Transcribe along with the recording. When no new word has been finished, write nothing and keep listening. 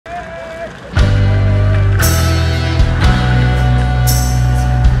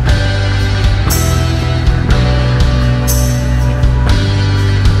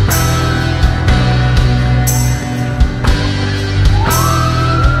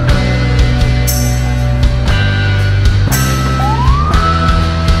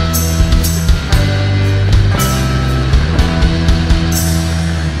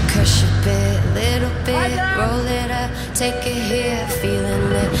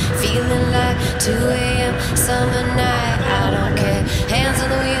2 a.m. summer night, I don't care. Hands on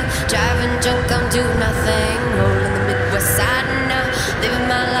the wheel, driving drunk, I'm doing my thing. Rolling the Midwest side now, living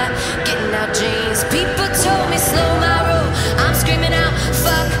my life, getting out jeans. People told me slow my roll, I'm screaming out,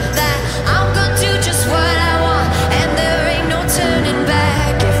 fuck that. I'm gonna do just what I want, and there ain't no turning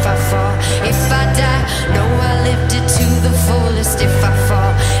back. If I fall, if I die, know I lived it to the fullest. If I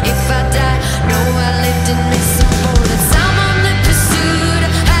fall, if I die, know I lived and missed some bullets. I'm on the pursuit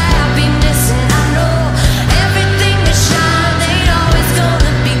of happiness, and I know everything that shines ain't always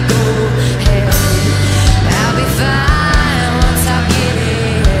gonna be gold. Hey, I'll be fine once I get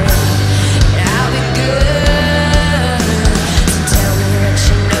it, and I'll be good. So tell me what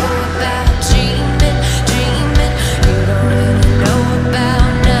you know about dreaming, dreaming. You don't really know about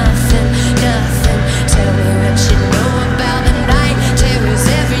nothing, nothing. Tell me what you know about the night terrors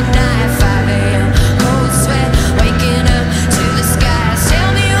every night. 5 a.m. cold sweat, waking up to the skies. Tell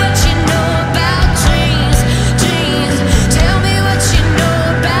me what you know about dreams, dreams. Tell me what you know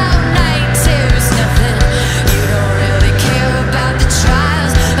about night terrors. Nothing. You don't really care about the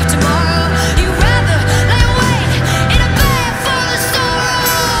trials of tomorrow. You rather lay awake in a bed full of sorrow.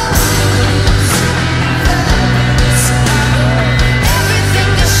 Everything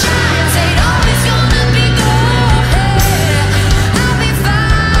that shines ain't always gonna be gold. Hey, I'll be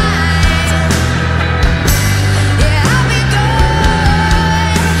fine. Yeah, I'll be good.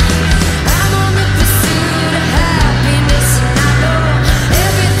 I'm on the pursuit of happiness, and I know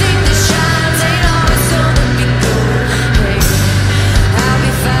everything that shines ain't always gonna be gold. Hey, I'll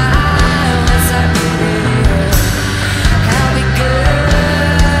be fine once I get it. I'll be good.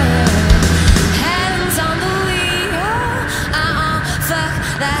 Hands on the wheel, fuck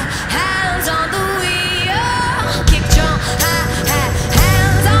that. Hands on the wheel, kick drum,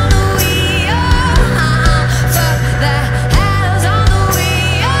 hands on the wheel, fuck that. Hands on the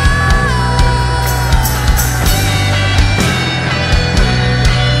wheel.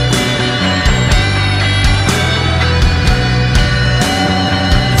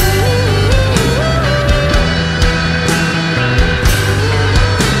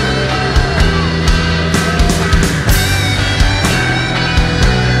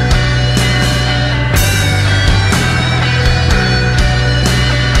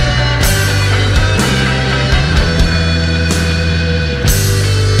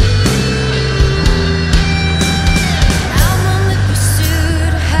 I'm on the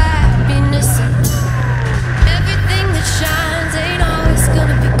pursuit of happiness. Everything that shines ain't always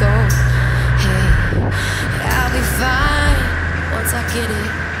gonna be gold. Hey, I'll be fine once I get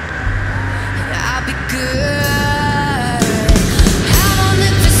it. I'll be good. I'm on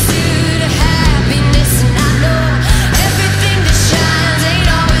the pursuit of happiness, and I know everything that shines ain't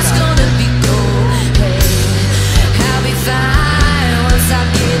always gonna be gold. Hey, I'll be fine once I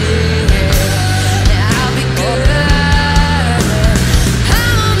get it. I'll be good.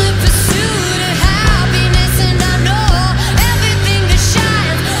 I'm on the pursuit of happiness, and I know everything that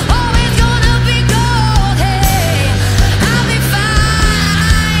shines always gonna be gold. Hey, I'll be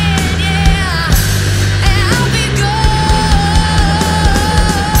fine, yeah, and I'll be good.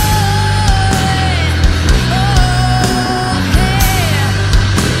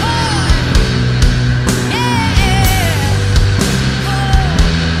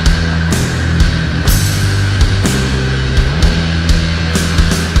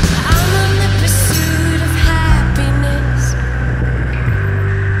 I'm on the pursuit of happiness.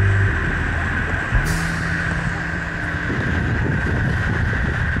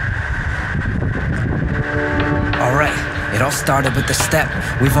 Alright, it all started with a step.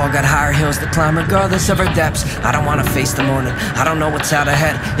 We've all got higher hills to climb regardless of our depths. I don't wanna face the morning, I don't know what's out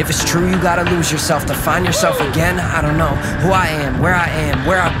ahead. If it's true you gotta lose yourself to find yourself again. I don't know who I am, where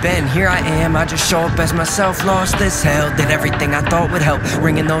I've been. Here I am, I just show up as myself. Lost as hell, did everything I thought would help,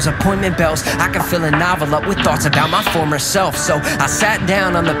 ringing those appointment bells. I could fill a novel up with thoughts about my former self. So I sat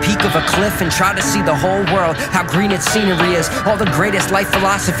down on the peak of a cliff and tried to see the whole world, how green its scenery is. All the greatest life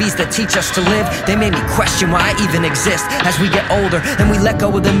philosophies that teach us to live, they made me question why I even exist. As we get older and we let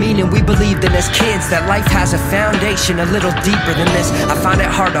go of the meaning we believed in as kids, that life has a foundation a little deeper than this. I find it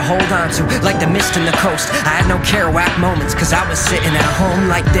hard to hold on to, like the mist in the coast. I had no Kerouac moments, cause I was sitting at home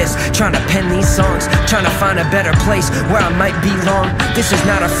like this, trying to pen these songs, trying to find a better place where I might belong. This is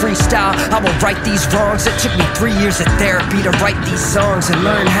not a freestyle, I will right these wrongs. It took me 3 years of therapy to write these songs and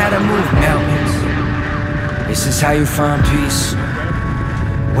learn how to move mountains. This is how you find peace,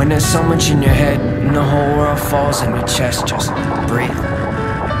 when there's so much in your head and the whole world falls in your chest. Just breathe.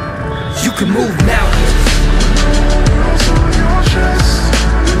 You can move mountains.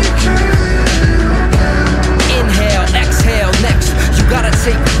 Inhale, exhale, next you gotta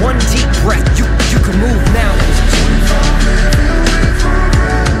take one deep breath. You can move mountains.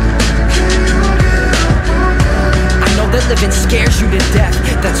 I know that living scares you to death.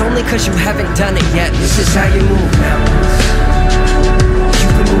 That's only cause you haven't done it yet. This is how you move mountains. You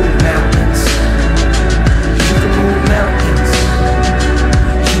can move mountains. You can move mountains.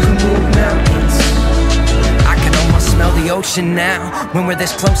 You can move mountains. I can almost smell the ocean now when we're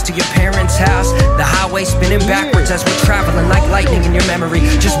this close to your parents' house. The highway spinning backwards as we're traveling like lightning in your memory,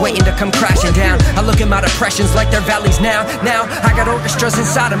 just waiting to come crashing down. I look at my depressions like they're valleys now. Now I got orchestras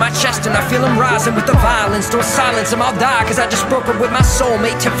inside of my chest and I feel them rising with the violence. Don't silence them, I'll die cause I just broke up with my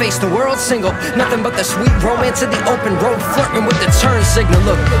soulmate to face the world single. Nothing but the sweet romance of the open road, flirting with the turn signal.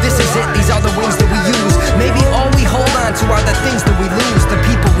 Look, this is it, these are the wings that we use. Maybe all we hold on to are the things that we lose. The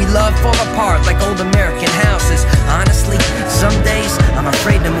people we love fall apart like old American houses. Honestly, some days I'm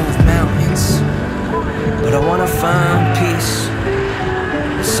afraid to move mountains, but I wanna find peace.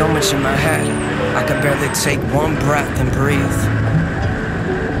 There's so much in my head, I can barely take one breath and breathe.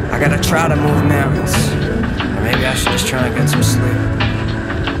 I gotta try to move mountains, or maybe I should just try and get some sleep.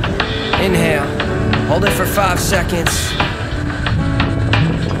 Inhale, hold it for 5 seconds.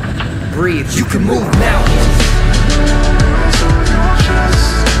 Breathe, you can move mountains.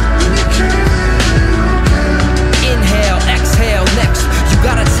 Inhale, exhale, next you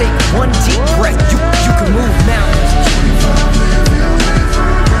gotta take one deep breath. You can move mountains.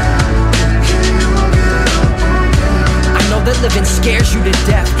 I know that living scares you to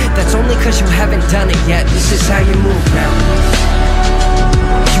death. That's only cause you haven't done it yet. This is how you move mountains.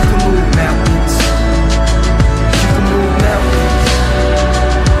 You can move mountains. You can move mountains.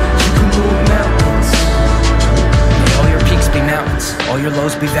 You can move mountains. May all your peaks be mountains, all your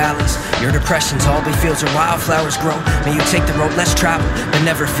lows be valleys. Your depressions all be fields where wildflowers grow. May you take the road less traveled, but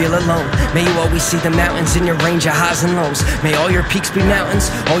never feel alone. May you always see the mountains in your range of highs and lows. May all your peaks be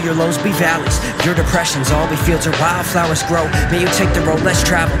mountains, all your lows be valleys. Your depressions all be fields where wildflowers grow. May you take the road less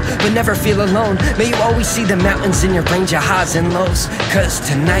traveled, but never feel alone. May you always see the mountains in your range of highs and lows. Cause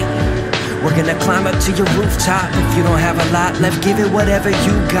tonight, we're gonna climb up to your rooftop. If you don't have a lot left, give it whatever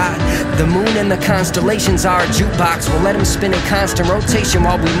you got. The moon and the constellations are a jukebox. We'll let them spin in constant rotation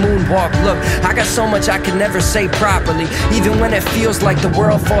while we moonwalk. Look, I got so much I can never say properly. Even when it feels like the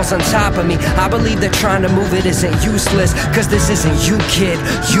world falls on top of me, I believe that trying to move it isn't useless. Cause this isn't you, kid.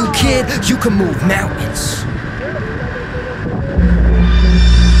 You, kid, you can move mountains.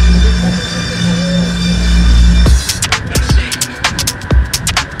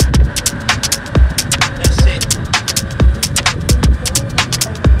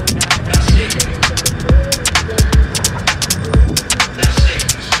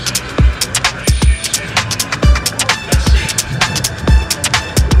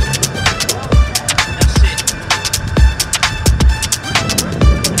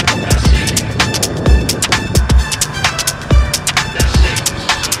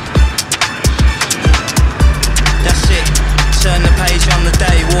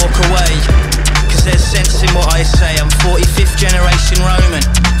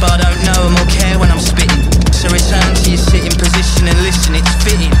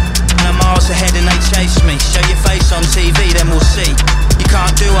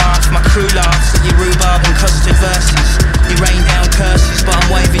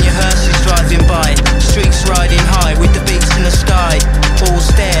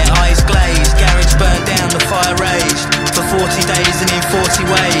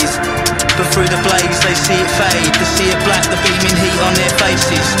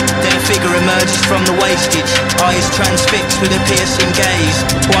 With a piercing gaze,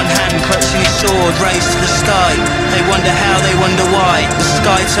 one hand clutching his sword raised to the sky. They wonder how, they wonder why. The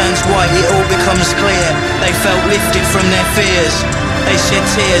sky turns white, it all becomes clear. They felt lifted from their fears. They shed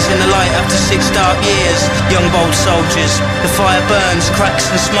tears in the light after 6 dark years. Young bold soldiers, the fire burns, cracks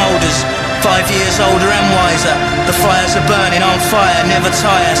and smoulders. 5 years older and wiser, the fires are burning on fire, never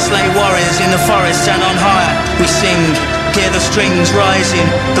tire. Slay warriors in the forest and on higher. We sing, hear the strings rising,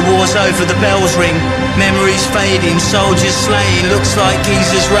 the war's over, the bells ring. Memories fading, soldiers slain, looks like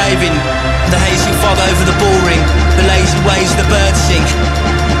geezers raving. The hazy fog over the bullring, the lazy ways the birds sing.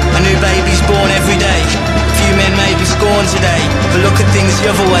 A new baby's born every day, few men may be scorned today, but look at things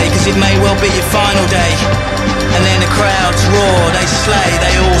the other way, cause it may well be your final day. And then the crowds roar, they slay,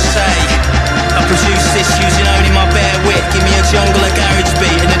 they all say, I produce this using only my bare wit. Give me a jungle, a garage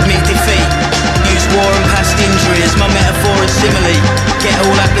beat and admit defeat. Use war and past injury as my metaphor and simile. Get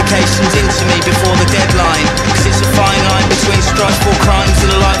all applications into me before the deadline, cause it's a fine line between strifeful crimes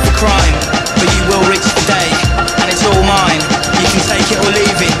and a life of crime. But you will reach the day, and it's all mine. You can take it or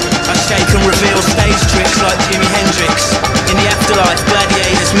leave it. I shake and reveal stage tricks like Jimi Hendrix. In the afterlife,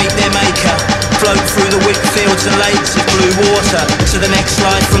 gladiators meet their maker. Float rivers and lakes of blue water, to the next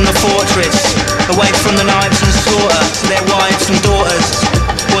life from the fortress, away from the knives and slaughter, to their wives and daughters,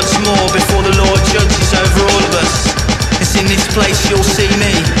 once more before the Lord judges over all of us. It's in this place you'll see